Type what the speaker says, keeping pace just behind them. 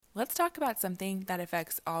Let's talk about something that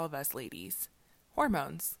affects all of us ladies,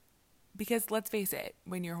 hormones. Because let's face it,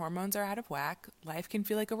 when your hormones are out of whack, life can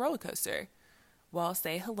feel like a roller coaster. Well,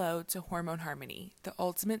 say hello to Hormone Harmony, the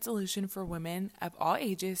ultimate solution for women of all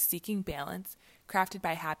ages seeking balance, crafted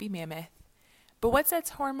by Happy Mammoth. But what sets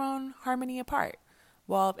Hormone Harmony apart?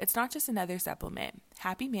 Well, it's not just another supplement.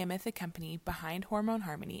 Happy Mammoth, the company behind Hormone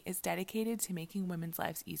Harmony, is dedicated to making women's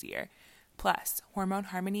lives easier. Plus, Hormone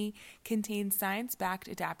Harmony contains science-backed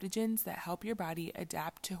adaptogens that help your body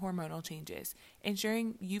adapt to hormonal changes,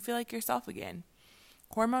 ensuring you feel like yourself again.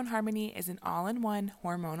 Hormone Harmony is an all-in-one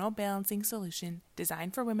hormonal balancing solution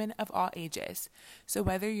designed for women of all ages. So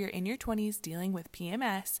whether you're in your 20s dealing with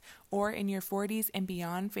PMS or in your 40s and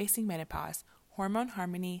beyond facing menopause, Hormone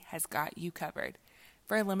Harmony has got you covered.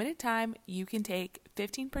 For a limited time, you can take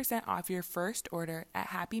 15% off your first order at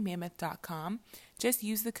happymammoth.com. Just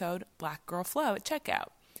use the code BlackGirlFlow at checkout.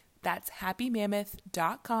 That's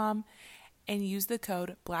happymammoth.com and use the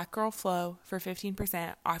code BlackGirlFlow for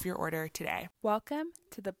 15% off your order today. Welcome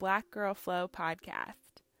to the Black Girl Flow podcast,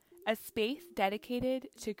 a space dedicated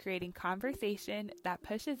to creating conversation that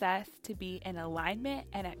pushes us to be in alignment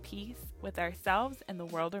and at peace with ourselves and the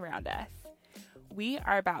world around us. We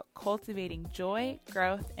are about cultivating joy,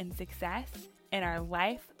 growth, and success in our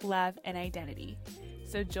life, love, and identity.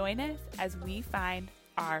 So join us as we find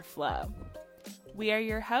our flow. We are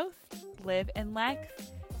your hosts, Liv and Lex,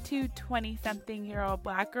 two 20-something-year-old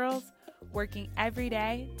Black girls working every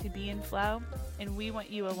day to be in flow, and we want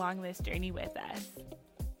you along this journey with us.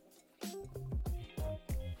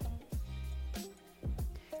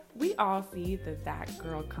 We all see the that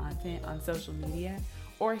girl content on social media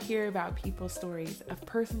or hear about people's stories of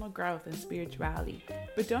personal growth and spirituality.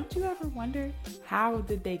 But don't you ever wonder, how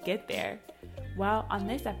did they get there? Well, on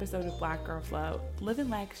this episode of Black Girl Flow, Liv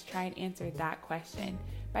and Lex try and answer that question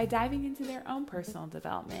by diving into their own personal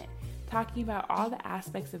development, talking about all the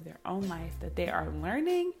aspects of their own life that they are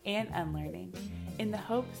learning and unlearning, in the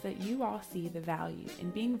hopes that you all see the value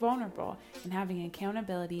in being vulnerable and having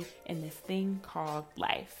accountability in this thing called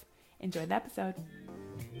life. Enjoy the episode.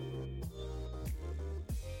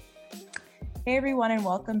 Hey everyone, and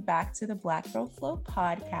welcome back to the Black Girl Flow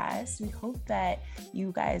podcast. We hope that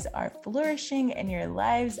you guys are flourishing in your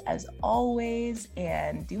lives as always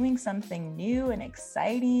and doing something new and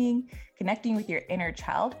exciting, connecting with your inner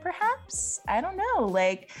child perhaps. I don't know.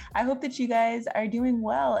 I hope that you guys are doing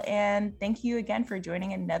well, and thank you again for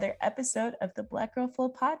joining another episode of the Black Girl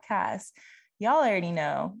Flow podcast. Y'all already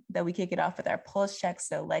know that we kick it off with our pulse check.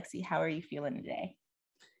 So Lexi, how are you feeling today?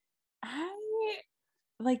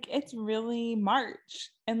 It's really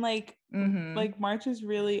March, and March is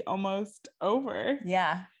really almost over.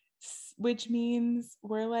 Yeah. Which means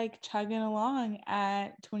we're chugging along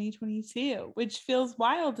at 2022, which feels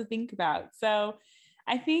wild to think about. So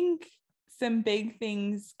I think some big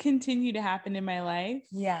things continue to happen in my life.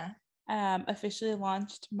 Yeah. Officially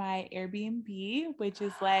launched my Airbnb, which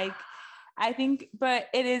is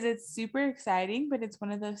it's super exciting, but it's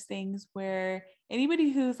one of those things where anybody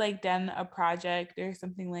who's done a project or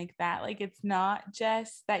something like that, it's not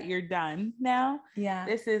just that you're done now. Yeah.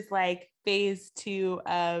 This is phase 2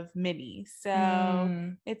 of mini.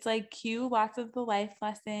 So it's cute, lots of the life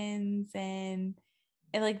lessons, and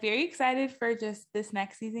very excited for just this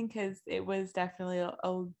next season because it was definitely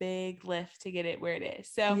a big lift to get it where it is.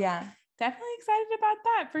 So yeah, definitely excited about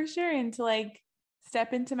that for sure. And to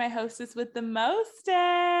step into my hostess with the mostest.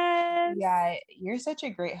 Yeah, you're such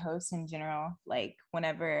a great host in general.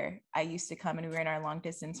 Whenever I used to come and we were in our long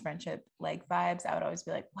distance friendship vibes, I would always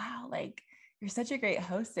be wow, you're such a great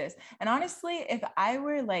hostess. And honestly, if I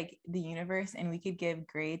were the universe and we could give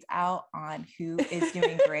grades out on who is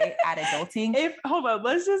doing great at adulting.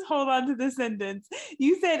 Let's just hold on to the sentence.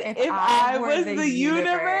 You said if I was the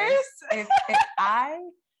universe.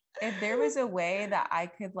 If there was a way that I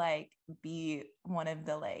could be one of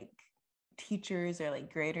the teachers or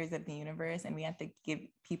graders of the universe and we have to give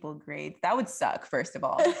people grades, that would suck, first of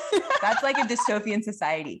all. That's a dystopian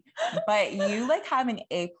society. But you have an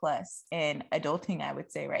A+ in adulting, I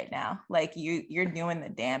would say right now. You're doing the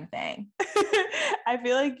damn thing. I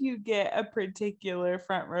feel you get a particular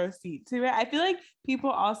front row seat to it. I feel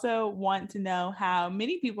people also want to know how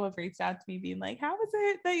many people have reached out to me being how is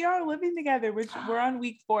it that y'all are living together, which we're on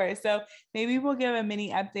week 4. So maybe we'll give a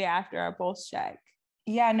mini update after our pulse check.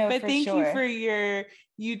 Yeah, no, but for thank sure. you for your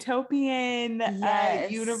utopian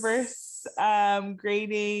universe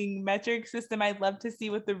grading metric system. I'd love to see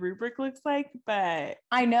what the rubric looks like, but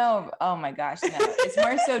I know. Oh my gosh, no. It's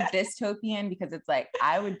more so dystopian because it's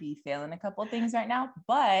I would be failing a couple things right now,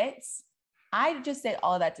 but I just say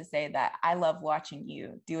all of that to say that I love watching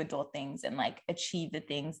you do adult things and like achieve the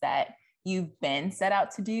things that you've been set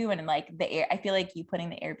out to do. And like I feel like you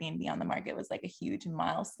putting the Airbnb on the market was like a huge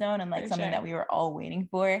milestone and like something that we were all waiting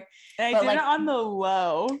for. And I did it on the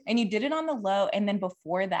low. And you did it on the low. And then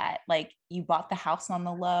before that, like you bought the house on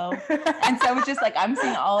the low. And so it's just like, I'm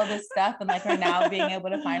seeing all of this stuff and like we're now being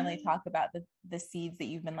able to finally talk about the seeds that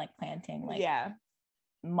you've been like planting like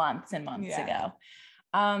months and months ago.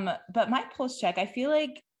 But my pulse check, I feel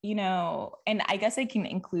like, you know, and I guess I can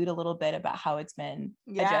include a little bit about how it's been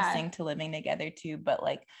adjusting to living together too. But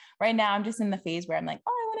like right now I'm just in the phase where I'm like,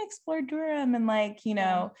 oh, I want to explore Durham and like, you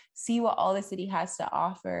know, see what all the city has to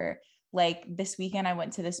offer. Like this weekend I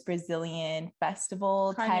went to this Brazilian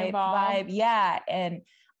festival type vibe. Yeah. And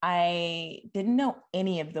I didn't know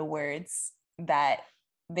any of the words that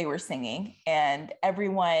they were singing, and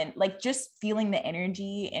everyone like just feeling the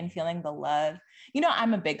energy and feeling the love. You know,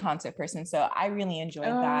 I'm a big concert person, so I really enjoyed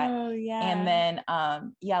that. And then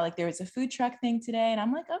like there was a food truck thing today and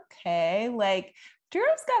I'm like, okay, like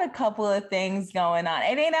Durham's got a couple of things going on.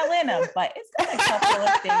 It ain't Atlanta, but it's got a couple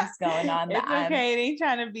of things going on. It's okay. It ain't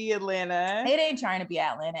trying to be Atlanta. It ain't trying to be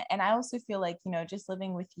Atlanta. And I also feel like, you know, just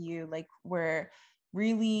living with you, like we're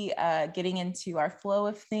really getting into our flow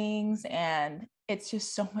of things, and it's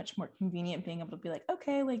just so much more convenient being able to be like,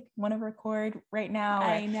 okay, like want to record right now,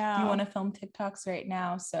 I know, do you want to film TikToks right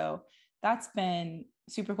now? So that's been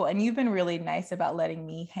super cool. And you've been really nice about letting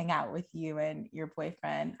me hang out with you and your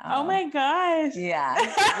boyfriend. Oh my gosh. Yeah.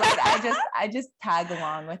 Like I just tag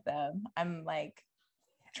along with them. I'm like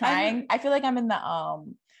trying. I feel like I'm in the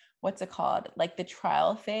what's it called? Like the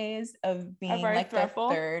trial phase of being like the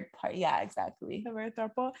third part. Yeah, exactly.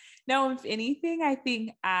 No, if anything, I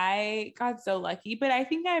think I got so lucky, but I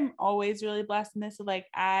think I'm always really blessed in this. So like,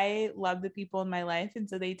 I love the people in my life. And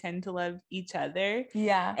so they tend to love each other.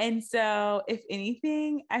 Yeah. And so if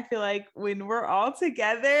anything, I feel like when we're all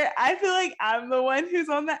together, I feel like I'm the one who's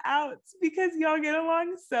on the outs because y'all get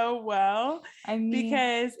along so well. I mean,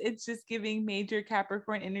 because it's just giving major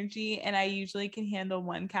Capricorn energy. And I usually can handle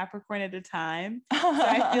one Capricorn at a time. So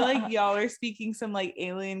I feel like y'all are speaking some like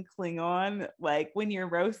alien Klingon, like when you're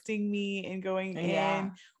roasting me and going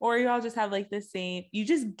in, or y'all just have like the same, you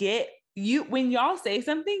just get you when y'all say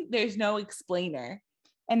something, there's no explainer.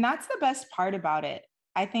 And that's the best part about it.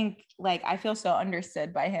 I think like I feel so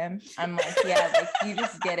understood by him. I'm like, yeah, like you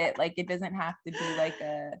just get it. Like it doesn't have to be like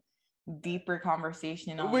a deeper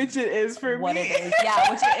conversation on which it is for what me. It is.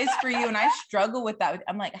 Yeah, which it is for you. And I struggle with that.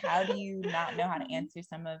 I'm like, how do you not know how to answer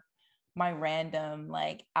some of my random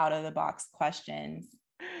like out of the box questions?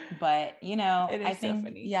 But you know, I think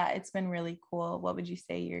so it's been really cool. What would you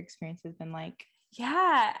say your experience has been like?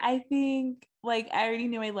 Yeah, I think like I already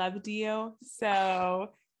knew I loved you, so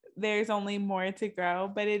there's only more to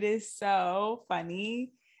grow, but it is so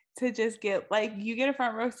funny to just get like, you get a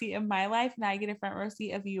front row seat of my life and I get a front row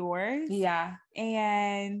seat of yours. Yeah.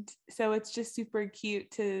 And so it's just super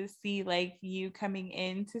cute to see like you coming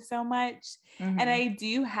into so much. Mm-hmm. And I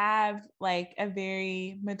do have like a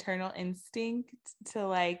very maternal instinct to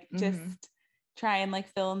like just try and like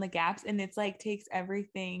fill in the gaps, and it's like takes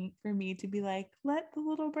everything for me to be like, let the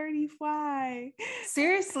little birdie fly.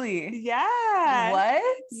 Seriously? Yeah. What?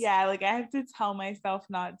 Yeah, like I have to tell myself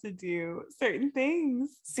not to do certain things.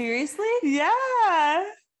 Seriously? Yeah.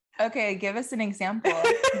 Okay, give us an example.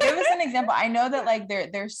 Give us an example. I know that like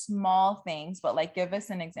they're small things, but like give us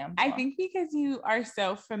an example. I think because you are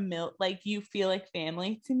so familiar, like you feel like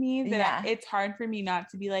family to me, that it's hard for me not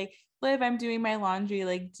to be like, Liv, I'm doing my laundry.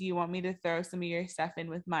 Like, do you want me to throw some of your stuff in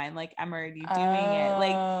with mine? Like, I'm already doing it.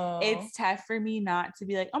 Like, it's tough for me not to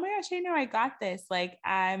be like, oh my gosh, I know I got this. Like,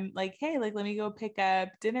 I'm like, hey, like, let me go pick up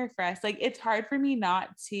dinner for us. Like, it's hard for me not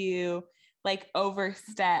to like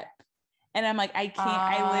overstep. And I'm like, I can't,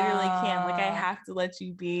 I literally can't. Like, I have to let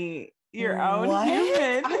you be your own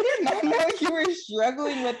human. I did not know you were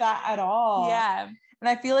struggling with that at all. Yeah. And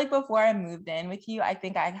I feel like before I moved in with you, I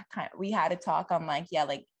think we had a talk on like, yeah,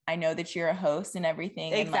 like, I know that you're a host and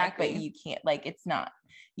everything. Exactly. And like, but you can't, like, it's not,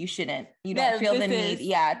 you don't feel the need,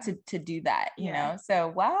 to do that, you know?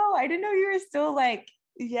 So, wow, I didn't know you were still like,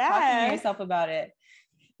 talking to yourself about it.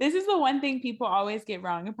 This is the one thing people always get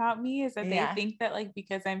wrong about me, is that they think that like,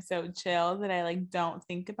 because I'm so chill that I like don't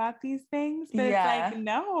think about these things. But it's like,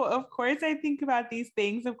 no, of course I think about these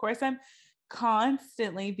things. Of course I'm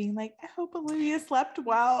constantly being like, I hope Olivia slept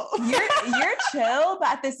well. You're chill, but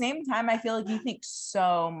at the same time, I feel like you think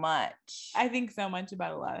so much. I think so much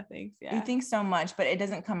about a lot of things. Yeah. You think so much, but it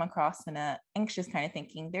doesn't come across in a anxious kind of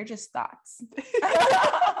thinking. They're just thoughts.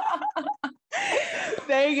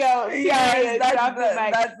 There you go. Yeah,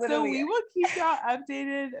 that's literally so we will keep y'all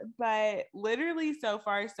updated, but literally so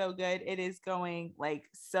far so good. It is going like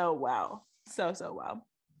so well. So well.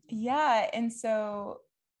 Yeah. And so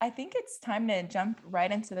I think it's time to jump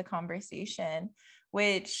right into the conversation,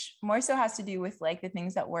 which more so has to do with like the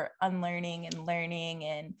things that we're unlearning and learning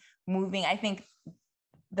and moving. I think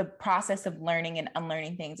the process of learning and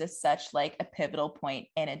unlearning things is such like a pivotal point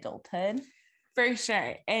in adulthood. For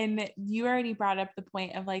sure. And you already brought up the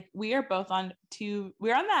point of like, we're on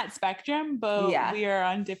that spectrum, but we are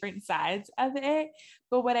on different sides of it.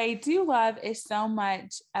 But what I do love is so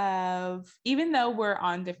much of, even though we're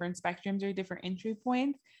on different spectrums or different entry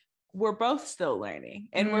points, we're both still learning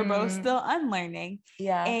and we're both still unlearning.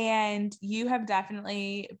 Yeah. And you have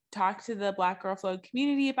definitely talked to the Black Girl Flow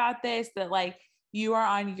community about this, that like, you are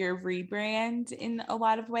on your rebrand in a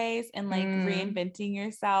lot of ways and like reinventing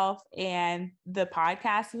yourself. And the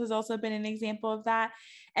podcast has also been an example of that.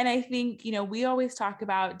 And I think, you know, we always talk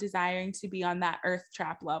about desiring to be on that earth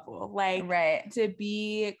trap level, like to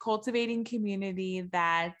be cultivating community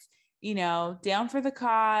that's, you know, down for the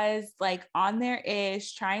cause, like on their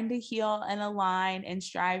ish, trying to heal and align and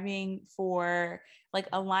striving for like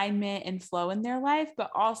alignment and flow in their life,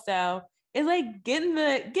 but also it's like getting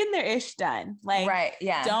their ish done. Like,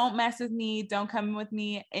 don't mess with me. Don't come with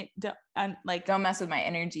me. Don't mess with my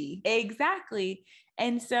energy. Exactly.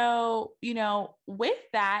 And so, you know, with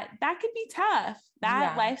that could be tough.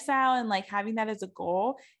 That lifestyle and like having that as a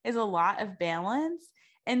goal is a lot of balance.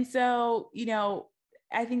 And so, you know,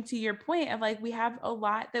 I think to your point of like, we have a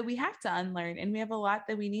lot that we have to unlearn and we have a lot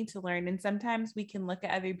that we need to learn. And sometimes we can look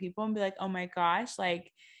at other people and be like, oh my gosh, like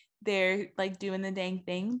they're like doing the dang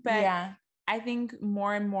thing. But I think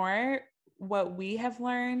more and more what we have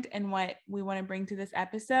learned and what we want to bring to this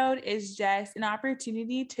episode is just an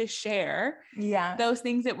opportunity to share those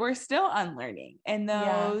things that we're still unlearning and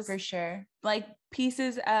those for sure, like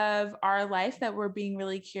pieces of our life that we're being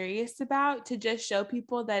really curious about, to just show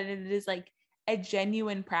people that it is like a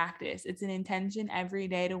genuine practice. It's an intention every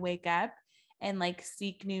day to wake up and like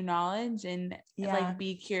seek new knowledge and like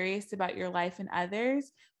be curious about your life and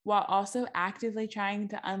others, while also actively trying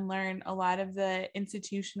to unlearn a lot of the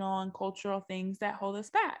institutional and cultural things that hold us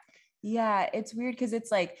back. Yeah, it's weird because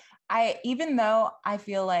it's like, even though I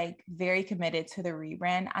feel like very committed to the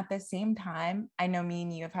rebrand, at the same time, I know me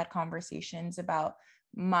and you have had conversations about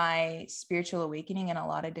my spiritual awakening in a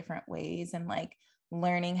lot of different ways and like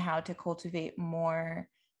learning how to cultivate more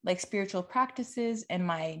like spiritual practices in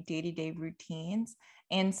my day-to-day routines.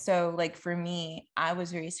 And so like for me, I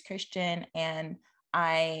was raised Christian and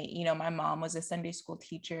my mom was a Sunday school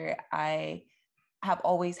teacher. I have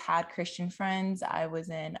always had Christian friends. I was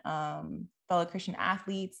in fellow Christian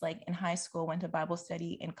athletes, like in high school, went to Bible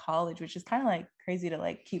study in college, which is kind of like crazy to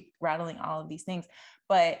like keep rattling all of these things.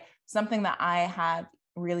 But something that I have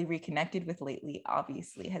really reconnected with lately,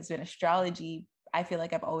 obviously, has been astrology. I feel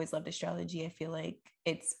like I've always loved astrology. I feel like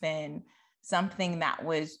it's been something that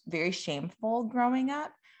was very shameful growing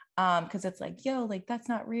up. Because it's like, yo, like that's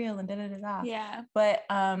not real and da da da da. Yeah. But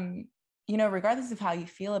regardless of how you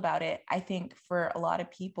feel about it, I think for a lot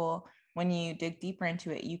of people, when you dig deeper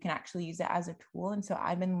into it, you can actually use it as a tool. And so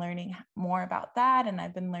I've been learning more about that. And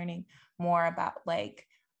I've been learning more about like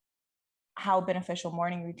how beneficial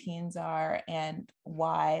morning routines are and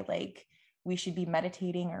why like we should be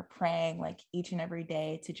meditating or praying like each and every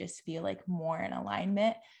day to just feel like more in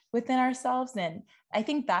alignment within ourselves. And I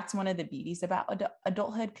think that's one of the beauties about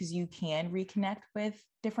adulthood, because you can reconnect with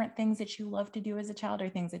different things that you love to do as a child or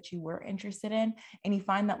things that you were interested in. And you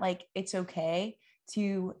find that like, it's okay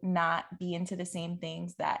to not be into the same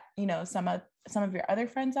things that, some of your other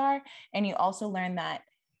friends are. And you also learn that,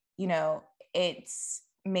 it's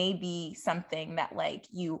maybe something that like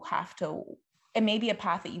it may be a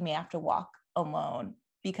path that you may have to walk alone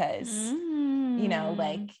because,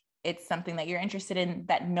 like it's something that you're interested in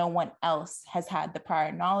that no one else has had the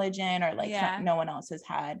prior knowledge in, or like no one else has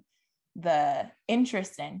had the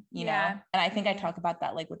interest in, know? And I think I talk about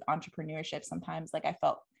that like with entrepreneurship sometimes. Like I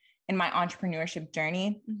felt in my entrepreneurship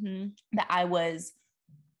journey that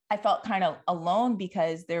I felt kind of alone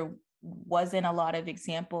because there wasn't a lot of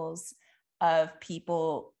examples of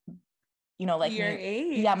people, like your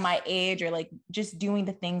age. Yeah, my age, or like just doing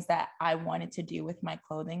the things that I wanted to do with my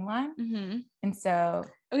clothing line. And so,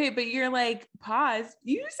 okay, but you're like, pause.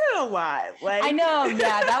 You said a lot. Like I know,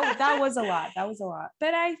 yeah, that was a lot. That was a lot.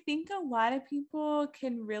 But I think a lot of people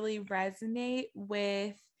can really resonate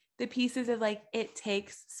with the pieces of like, it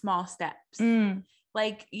takes small steps.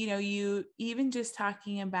 Like, you even just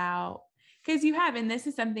talking about, because you have, and this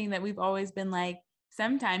is something that we've always been like,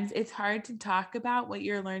 sometimes it's hard to talk about what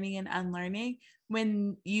you're learning and unlearning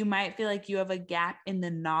when you might feel like you have a gap in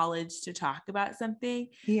the knowledge to talk about something,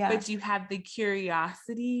 but you have the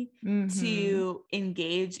curiosity to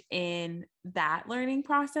engage in that learning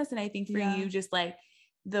process. And I think for you, just like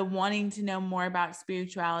the wanting to know more about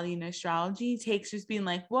spirituality and astrology takes just being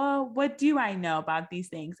like, well, what do I know about these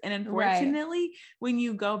things? And unfortunately, when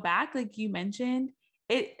you go back, like you mentioned,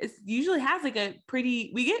 it usually has like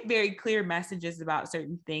we get very clear messages about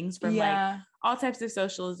certain things from like all types of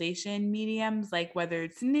socialization mediums, like whether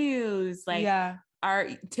it's news, like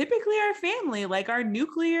typically our family, like our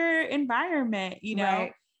nuclear environment, you know?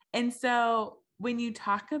 And so when you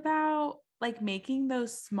talk about like making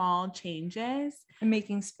those small changes and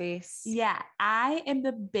making space. Yeah. I am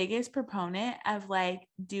the biggest proponent of like,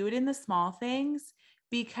 do it in the small things,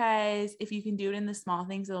 because if you can do it in the small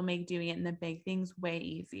things, it'll make doing it in the big things way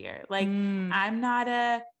easier. Like I'm not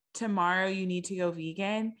a tomorrow you need to go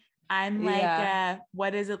vegan. I'm like,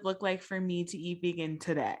 what does it look like for me to eat vegan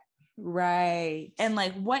today? Right. And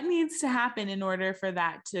like, what needs to happen in order for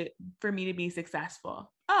me to be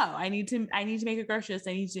successful? Oh, I need to make a grocery list.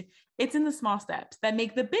 It's in the small steps that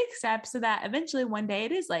make the big steps so that eventually one day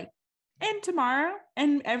it is like, and tomorrow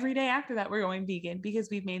and every day after that, we're going vegan because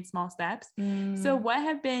we've made small steps. So what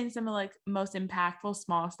have been some of like most impactful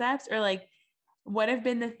small steps, or like, what have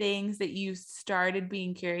been the things that you started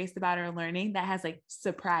being curious about or learning that has like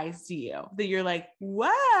surprised you, that you're like,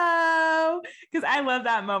 whoa, because I love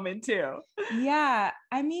that moment too. Yeah.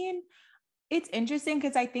 I mean, it's interesting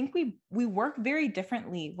because I think we work very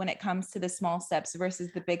differently when it comes to the small steps versus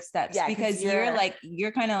the big steps, because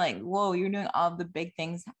you're kind of like, whoa, you're doing all the big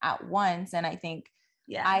things at once. And I think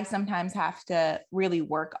I sometimes have to really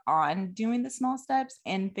work on doing the small steps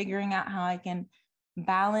and figuring out how I can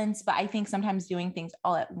balance. But I think sometimes doing things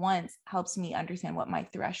all at once helps me understand what my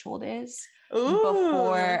threshold is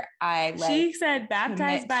before I she said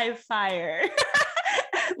baptized by fire.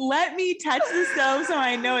 Let me touch the stove so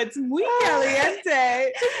I know it's muy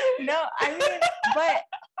caliente. No, I mean, but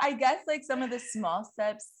I guess like some of the small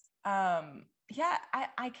steps, I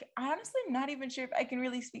honestly am not even sure if I can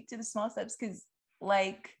really speak to the small steps, because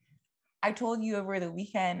like I told you over the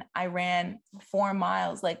weekend, I ran 4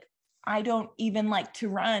 miles. Like I don't even like to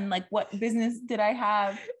run. Like what business did I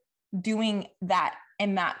have doing that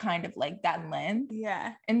in that kind of like that length?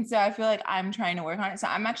 Yeah. And so I feel like I'm trying to work on it. So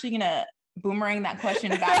I'm actually going to boomerang that question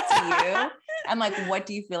back to you. And like, what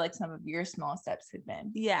do you feel like some of your small steps have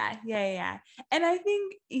been? Yeah. And I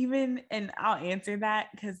think and I'll answer that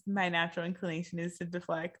because my natural inclination is to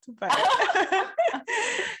deflect, but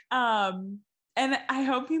and I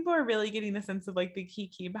hope people are really getting the sense of like the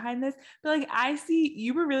key behind this. But like I see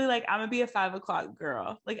you were really like, I'm gonna be a 5 o'clock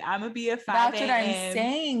girl. Like I'm gonna be a 5 That's what I'm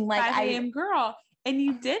saying. Like 5 a.m. girl. And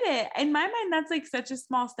you did it. In my mind, that's like such a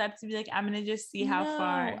small step to be like, I'm gonna just see how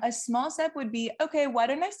far. A small step would be, okay, why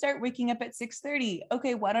don't I start waking up at 6:30?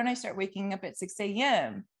 Okay, why don't I start waking up at 6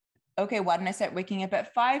 a.m.? Okay, why don't I start waking up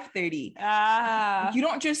at 5:30? You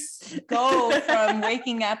don't just go from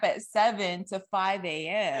waking up at 7 to 5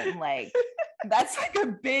 a.m. Like that's like a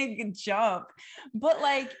big jump. But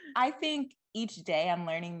like, I think each day I'm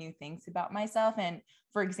learning new things about myself. And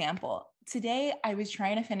for example, today I was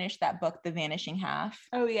trying to finish that book, The Vanishing Half.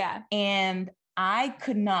 Oh yeah. And I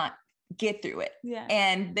could not get through it. Yeah.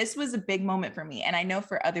 And this was a big moment for me. And I know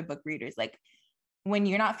for other book readers, like when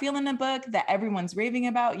you're not feeling a book that everyone's raving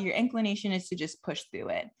about, your inclination is to just push through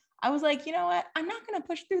it. I was like, you know what? I'm not going to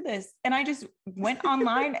push through this. And I just went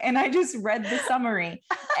online and I just read the summary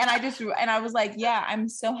and I was like, yeah, I'm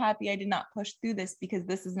so happy I did not push through this, because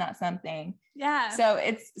this is not something. Yeah.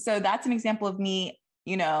 So that's an example of me,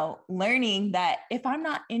 you know, learning that if I'm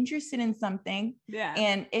not interested in something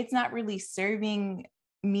and it's not really serving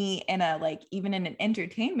me in a like even in an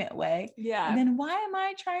entertainment way, then why am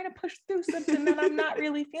I trying to push through something that I'm not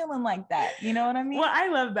really feeling like that? You know what I mean? Well, I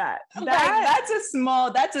love that. That's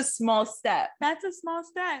a small step. That's a small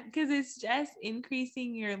step, because it's just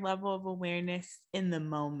increasing your level of awareness in the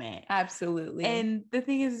moment. Absolutely. And the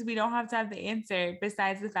thing is we don't have to have the answer,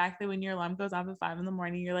 besides the fact that when your alarm goes off at 5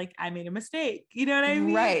 a.m, you're like, I made a mistake. You know what I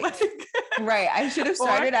mean? Right. Like, right. I should have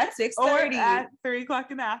started at 6:30 or at 3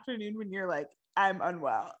 o'clock in the afternoon when you're like, I'm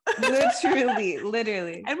unwell.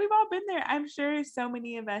 literally. And we've all been there. I'm sure so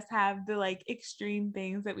many of us have the like extreme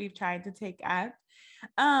things that we've tried to take up.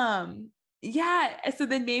 Yeah. So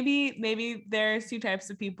then maybe there's 2 types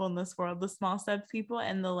of people in this world: the small steps people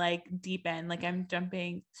and the like deep end. Like I'm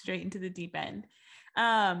jumping straight into the deep end.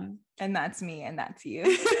 And that's me and that's you.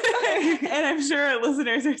 And I'm sure our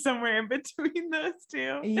listeners are somewhere in between those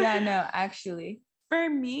two. Yeah, no, actually. For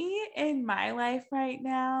me in my life right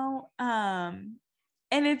now,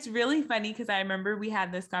 And it's really funny because I remember we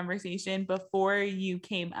had this conversation before you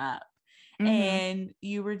came up. And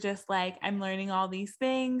you were just like, I'm learning all these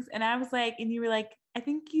things. And I was like, and you were like, I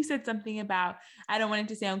think you said something about, I don't want it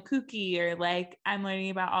to sound kooky, or like, I'm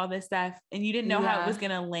learning about all this stuff. And you didn't know how it was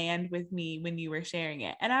going to land with me when you were sharing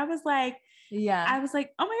it. And I was like,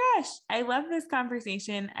 oh my gosh, I love this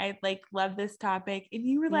conversation. I like love this topic. And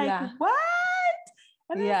you were like, what?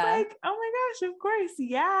 And I was like, oh my gosh, of course.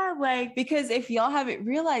 Yeah. Like, because if y'all haven't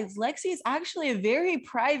realized, Lexi is actually a very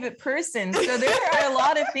private person. So there are a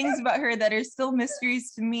lot of things about her that are still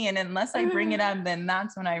mysteries to me. And unless I bring it up, then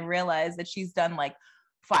that's when I realize that she's done like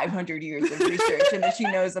 500 years of research and that she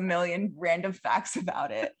knows a million random facts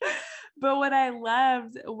about it. But what I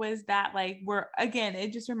loved was that, like,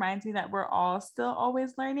 it just reminds me that we're all still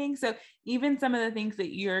always learning. So even some of the things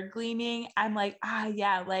that you're gleaning, I'm like,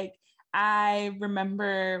 like, I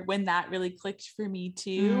remember when that really clicked for me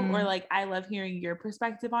too. Or like, I love hearing your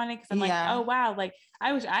perspective on it, because I'm like, oh wow, like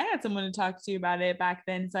I wish I had someone to talk to about it back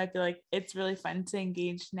then. So I feel like it's really fun to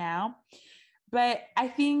engage now. But I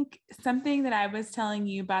think something that I was telling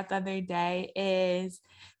you about the other day is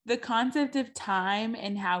the concept of time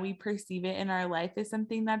and how we perceive it in our life is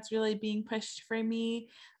something that's really being pushed for me.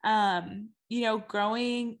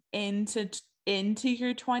 Growing into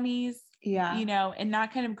your 20s, and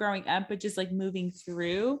not kind of growing up, but just like moving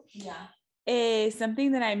through. Is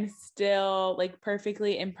something that I'm still like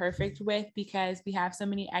perfectly imperfect with, because we have so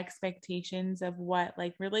many expectations of what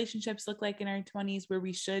like relationships look like in our 20s, where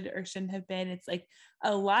we should or shouldn't have been. It's like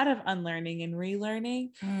a lot of unlearning and relearning.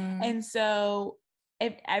 And so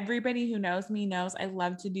if everybody who knows me knows I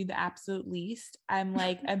love to do the absolute least. I'm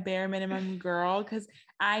like a bare minimum girl, because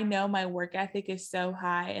I know my work ethic is so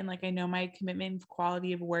high, and like I know my commitment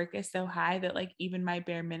quality of work is so high that like even my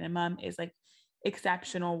bare minimum is like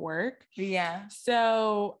exceptional work.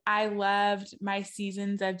 So I loved my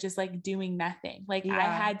seasons of just like doing nothing. Like I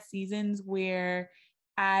had seasons where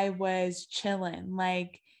I was chilling,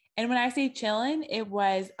 like, and when I say chilling, it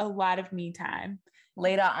was a lot of me time.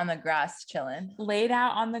 Laid out on the grass, chilling. Laid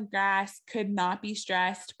out on the grass, could not be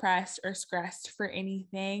stressed, pressed, or stressed for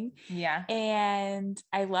anything. And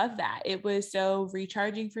I love that. It was so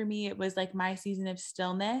recharging for me. It was like my season of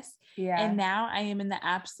stillness. And now I am in the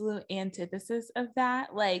absolute antithesis of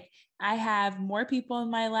that. Like I have more people in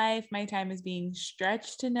my life. My time is being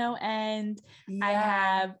stretched to no end.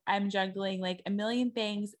 I'm juggling like a million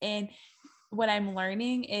things. And what I'm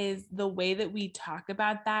learning is the way that we talk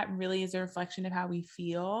about that really is a reflection of how we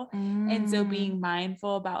feel. And so being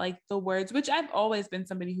mindful about like the words, which I've always been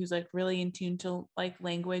somebody who's like really in tune to like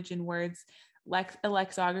language and words. A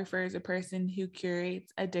lexicographer is a person who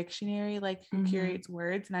curates a dictionary, like who curates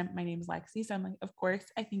words. And my name is Lexi. So I'm like, of course,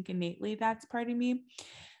 I think innately that's part of me.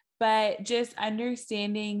 But just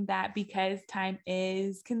understanding that because time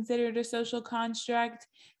is considered a social construct,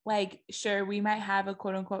 like, sure, we might have a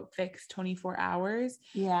quote unquote fixed 24 hours.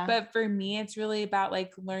 But for me, it's really about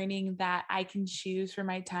like learning that I can choose for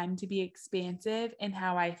my time to be expansive in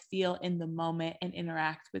how I feel in the moment and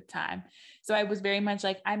interact with time. So I was very much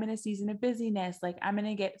like, I'm in a season of busyness. Like I'm going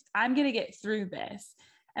to get through this.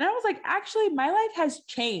 And I was like, actually, my life has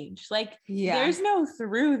changed. Like, there's no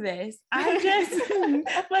through this. I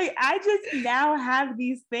just now have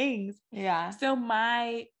these things.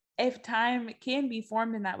 So if time can be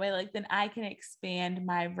formed in that way, like, then I can expand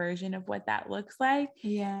my version of what that looks like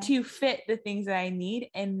to fit the things that I need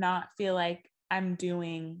and not feel like I'm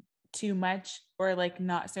doing too much or like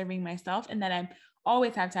not serving myself, and that I'm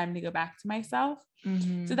always have time to go back to myself.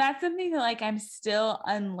 So that's something that like I'm still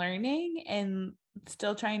unlearning and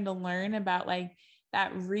still trying to learn about, like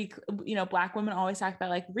that Black women always talk about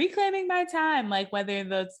like reclaiming my time, like whether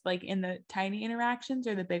that's like in the tiny interactions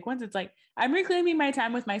or the big ones. It's like I'm reclaiming my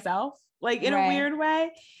time with myself, like in a weird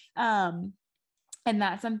way. And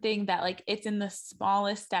that's something that like it's in the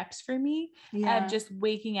smallest steps for me of just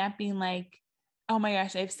waking up being like, oh my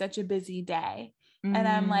gosh, I have such a busy day. And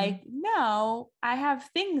I'm like, no, I have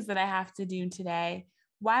things that I have to do today.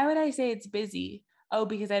 Why would I say it's busy? Oh,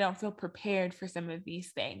 because I don't feel prepared for some of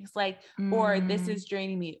these things, like, or this is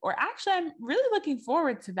draining me, or actually I'm really looking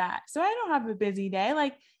forward to that. So I don't have a busy day.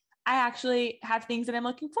 Like I actually have things that I'm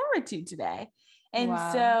looking forward to today. And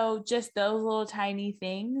so just those little tiny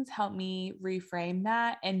things help me reframe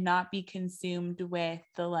that and not be consumed with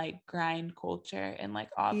the like grind culture and like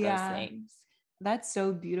all those things. That's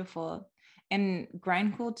so beautiful. And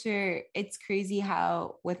grind culture, it's crazy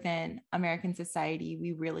how within American society,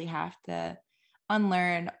 we really have to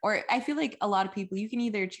unlearn, or I feel like a lot of people, you can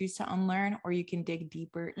either choose to unlearn or you can dig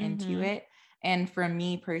deeper into it. And for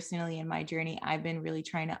me personally, in my journey, I've been really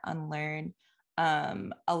trying to unlearn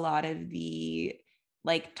a lot of the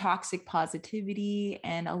like toxic positivity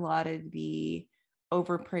and a lot of the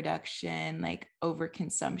overproduction, like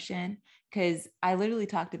overconsumption. Because I literally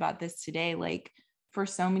talked about this today. Like for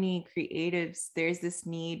so many creatives, there's this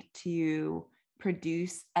need to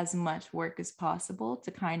produce as much work as possible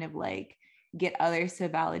to kind of like get others to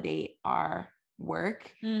validate our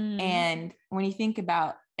work. And when you think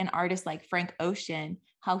about an artist like Frank Ocean,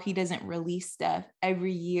 how he doesn't release stuff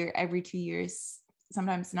every year, every 2 years,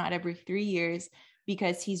 sometimes not every 3 years,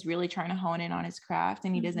 because he's really trying to hone in on his craft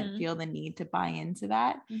and he doesn't feel the need to buy into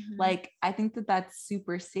that. Like, I think that that's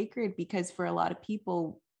super sacred, because for a lot of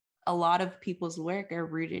people, a lot of people's work are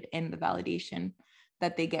rooted in the validation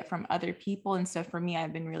that they get from other people. And so for me,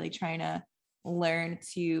 I've been really trying to learn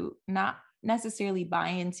to not necessarily buy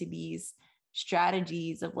into these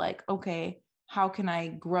strategies of like, okay, how can I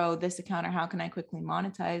grow this account, or how can I quickly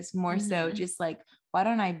monetize? More so just like, why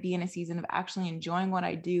don't I be in a season of actually enjoying what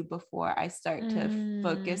I do before I start to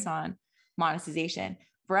focus on monetization?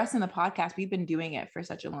 For us in the podcast, we've been doing it for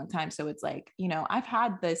such a long time. So it's like, you know, I've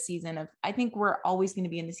had the season of, I think we're always going to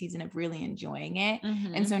be in the season of really enjoying it.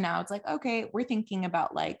 And so now it's like, okay, we're thinking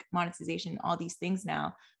about like monetization, all these things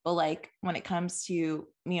now. But like when it comes to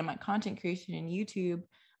me and my content creation and YouTube,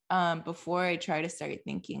 before I try to start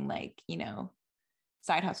thinking like, you know,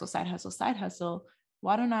 side hustle,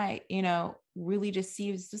 why don't I, you know, really just see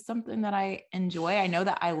it's just something that I enjoy. I know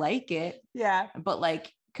that I like it. Yeah. But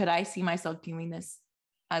like, could I see myself doing this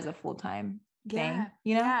as a full-time thing,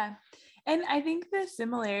 you know? Yeah. And I think the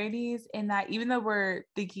similarities in that, even though we're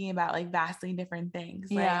thinking about like vastly different things,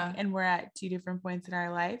 like, and we're at two different points in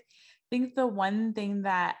our life, I think the one thing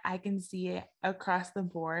that I can see across the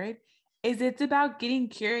board is it's about getting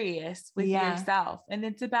curious with yourself. And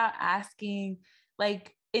it's about asking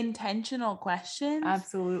like intentional questions.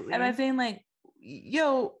 Absolutely. And I'm saying like,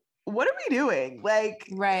 yo, what are we doing? Like,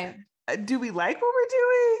 do we like what we're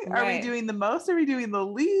doing? Are we doing the most? Are we doing the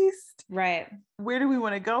least? Where do we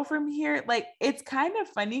want to go from here? Like, it's kind of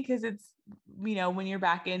funny because it's, you know, when you're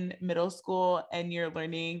back in middle school and you're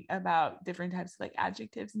learning about different types of like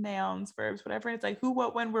adjectives, nouns, verbs, whatever. It's like who,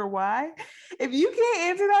 what, when, where, why. If you can't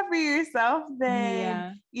answer that for yourself,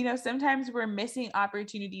 then, you know, sometimes we're missing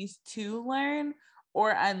opportunities to learn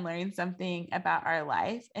or unlearn something about our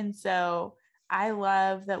life. And so I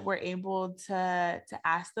love that we're able to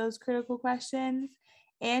ask those critical questions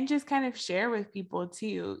and just kind of share with people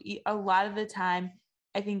too. A lot of the time,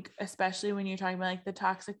 I think, especially when you're talking about like the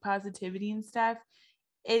toxic positivity and stuff,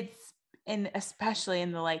 it's, and especially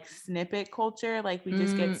in the like snippet culture, like we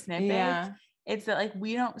just get snippets. It's that like,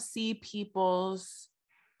 we don't see people's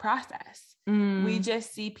process. We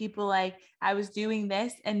just see people like, I was doing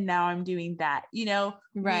this and now I'm doing that, you know.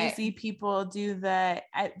 We see people do the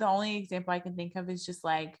only example I can think of is just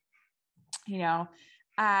like, you know,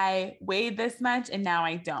 I weighed this much and now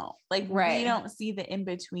I don't. Like, we don't see the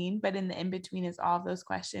in-between, but in the in-between is all of those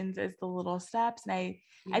questions, is the little steps. And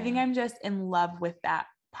I think I'm just in love with that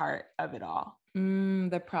part of it all.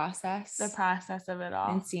 The process of it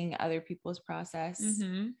all. And seeing other people's process.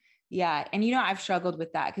 Yeah. And, you know, I've struggled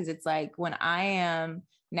with that because it's like when I am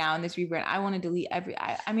now in this rebrand, I want to delete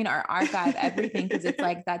I mean, our archive everything, because it's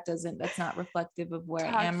like, that's not reflective of where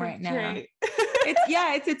I am right now.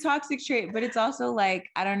 It's a toxic trait, but it's also like,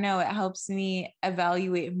 I don't know, it helps me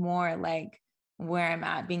evaluate more like where I'm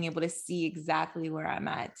at, being able to see exactly where I'm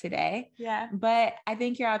at today. But I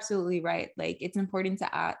think you're absolutely right. Like, it's important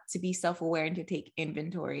to be self-aware and to take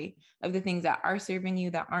inventory of the things that are serving you,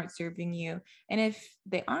 that aren't serving you. And if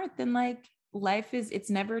they aren't, then like it's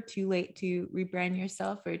never too late to rebrand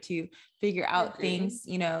yourself or to figure out things,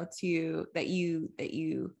 you know, that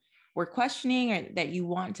you were questioning or that you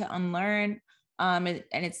want to unlearn. And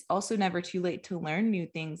it's also never too late to learn new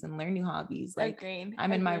things and learn new hobbies. Like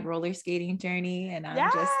I'm in my roller skating journey and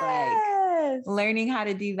I'm just like learning how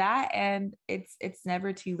to do that. And it's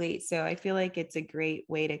never too late. So I feel like it's a great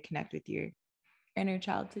way to connect with your inner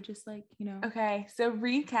child, to just like, you know. Okay. So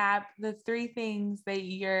recap the 3 things that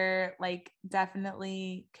you're like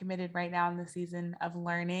definitely committed right now in the season of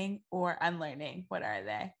learning or unlearning. What are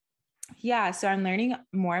they? Yeah. So I'm learning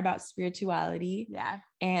more about spirituality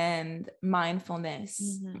and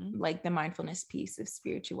mindfulness, like the mindfulness piece of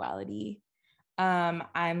spirituality.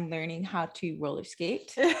 I'm learning how to roller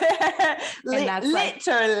skate. And that's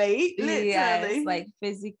literally. Yes, like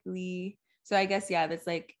physically. So I guess, that's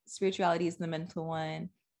like spirituality is the mental one.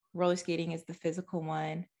 Roller skating is the physical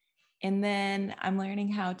one. And then I'm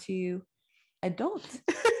learning how to adult,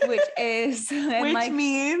 which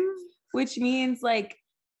means like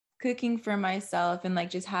cooking for myself and like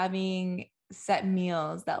just having set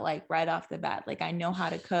meals that like right off the bat, like I know how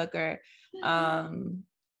to cook, or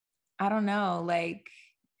I I don't know. Like,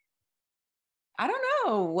 I don't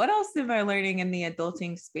know. What else am I learning in the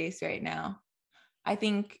adulting space right now? I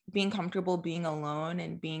think being comfortable being alone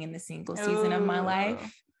and being in the single season of my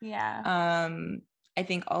life. Yeah. I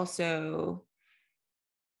think also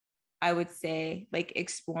I would say like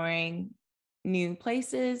exploring new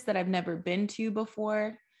places that I've never been to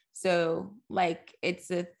before. So like it's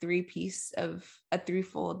a threefold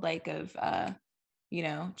like of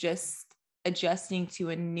just adjusting to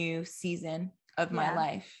a new season of my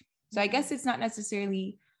life. So I guess it's not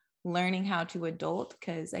necessarily learning how to adult,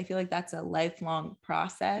 because I feel like that's a lifelong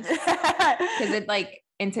process. Because it like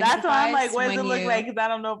intensifies. That's why I'm like, what does it look like? Because I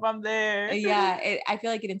don't know if I'm there. Yeah, I feel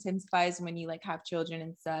like it intensifies when you like have children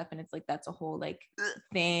and stuff, and it's like that's a whole like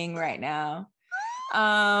thing right now.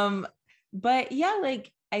 But yeah, like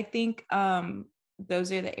I think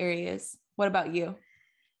those are the areas. What about you?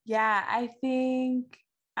 Yeah, I think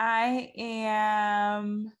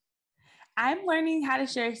I'm learning how to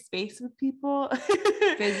share space with people.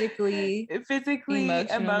 physically,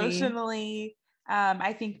 emotionally.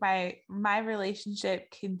 I think my relationship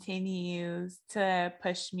continues to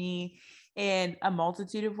push me in a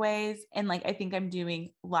multitude of ways. And like, I think I'm doing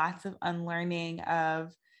lots of unlearning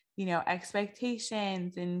of,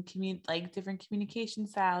 expectations and like different communication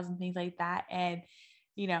styles and things like that. And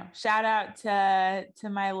shout out to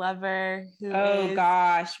my lover who is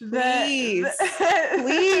gosh, please,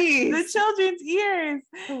 please, the children's ears,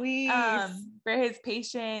 please, for his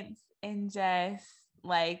patience and just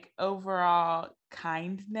like overall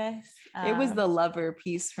kindness. It was the lover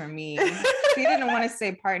piece for me. She didn't want to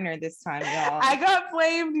say partner this time, y'all. I got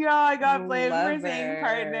blamed, y'all. I got blamed for saying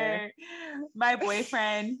partner. My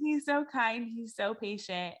boyfriend, he's so kind. He's so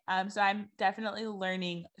patient. So I'm definitely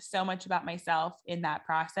learning so much about myself in that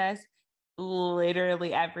process,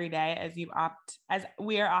 literally every day as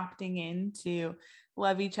we are opting in to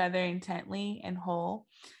love each other intently and whole.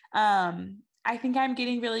 I think I'm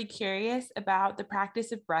getting really curious about the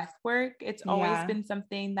practice of breath work. It's always been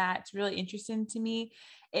something that's really interesting to me.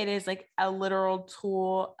 It is like a literal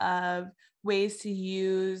tool of ways to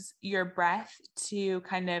use your breath to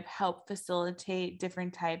kind of help facilitate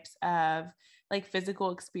different types of like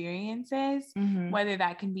physical experiences, whether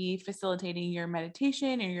that can be facilitating your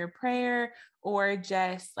meditation or your prayer, or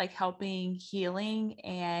just like helping healing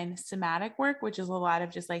and somatic work, which is a lot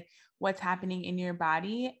of just like what's happening in your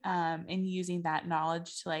body, and using that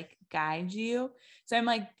knowledge to like guide you. So I'm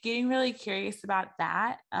like getting really curious about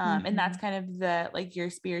that. And that's kind of the like your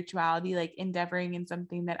spirituality, like endeavoring in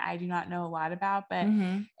something that I do not know a lot about, but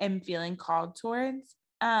am feeling called towards.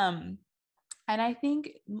 And I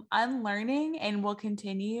think unlearning and will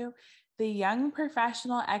continue the young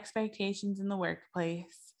professional expectations in the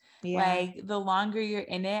workplace. Like the longer you're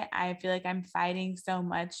in it, I feel like I'm fighting so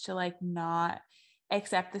much to like not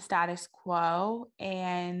accept the status quo.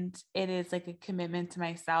 And it is like a commitment to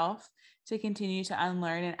myself to continue to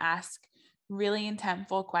unlearn and ask really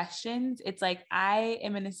intentful questions. It's like I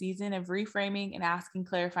am in a season of reframing and asking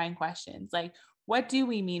clarifying questions. Like, what do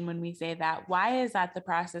we mean when we say that? Why is that the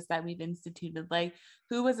process that we've instituted? Like,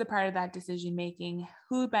 who was a part of that decision making?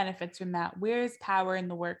 Who benefits from that? Where is power in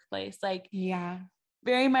the workplace? Like,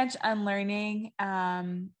 very much unlearning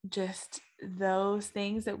just those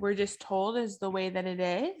things that we're just told is the way that it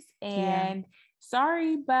is. And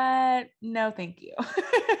sorry, but no, thank you.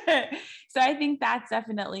 So I think that's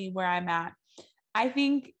definitely where I'm at.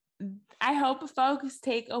 I hope folks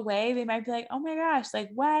take away, they might be like, oh my gosh, like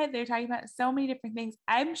what? They're talking about so many different things.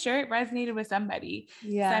 I'm sure it resonated with somebody,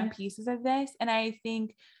 some pieces of this. And I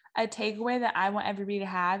think a takeaway that I want everybody to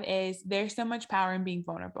have is there's so much power in being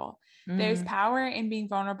vulnerable. There's power in being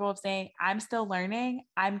vulnerable of saying, I'm still learning.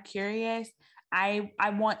 I'm curious. I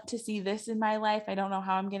want to see this in my life. I don't know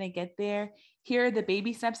how I'm going to get there. Here are the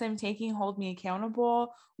baby steps I'm taking. Hold me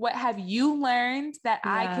accountable. What have you learned that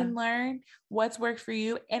I can learn? What's worked for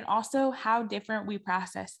you? And also how different we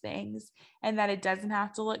process things, and that it doesn't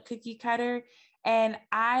have to look cookie cutter. And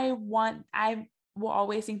I will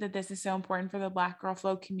always think that this is so important for the Black Girl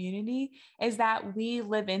Flow community, is that we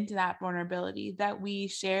live into that vulnerability, that we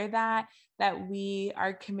share that we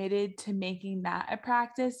are committed to making that a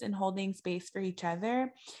practice and holding space for each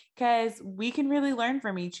other, because we can really learn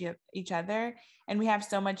from each other, and we have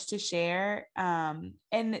so much to share. And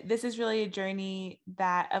this is really a journey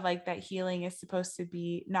that healing is supposed to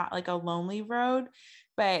be not like a lonely road,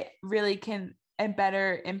 but really can and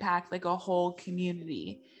better impact like a whole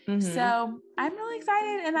community. So I'm really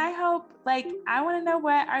excited, and I hope, like, I want to know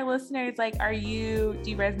what our listeners, like, do you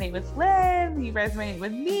resonate with Liv? Do you resonate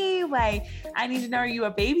with me? Like, I need to know, are you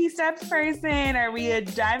a baby steps person? Are we a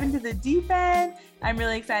dive into the deep end? I'm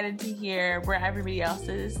really excited to hear where everybody else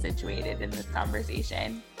is situated in this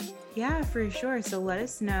conversation. Yeah, for sure. So let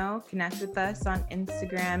us know. Connect with us on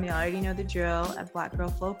Instagram. You already know the drill at Black Girl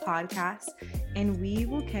Flow Podcast. And we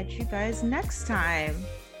will catch you guys next time.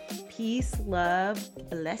 Peace, love,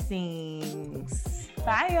 blessings.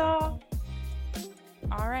 Bye, y'all.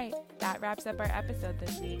 All right, that wraps up our episode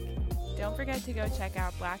this week. Don't forget to go check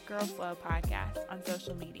out Black Girl Flow Podcast on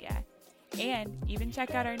social media, and even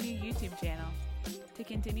check out our new YouTube channel to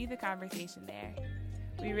continue the conversation there.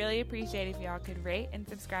 We really appreciate if y'all could rate and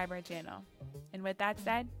subscribe our channel. And with that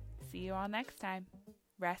said, see you all next time.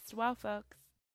 Rest well, folks.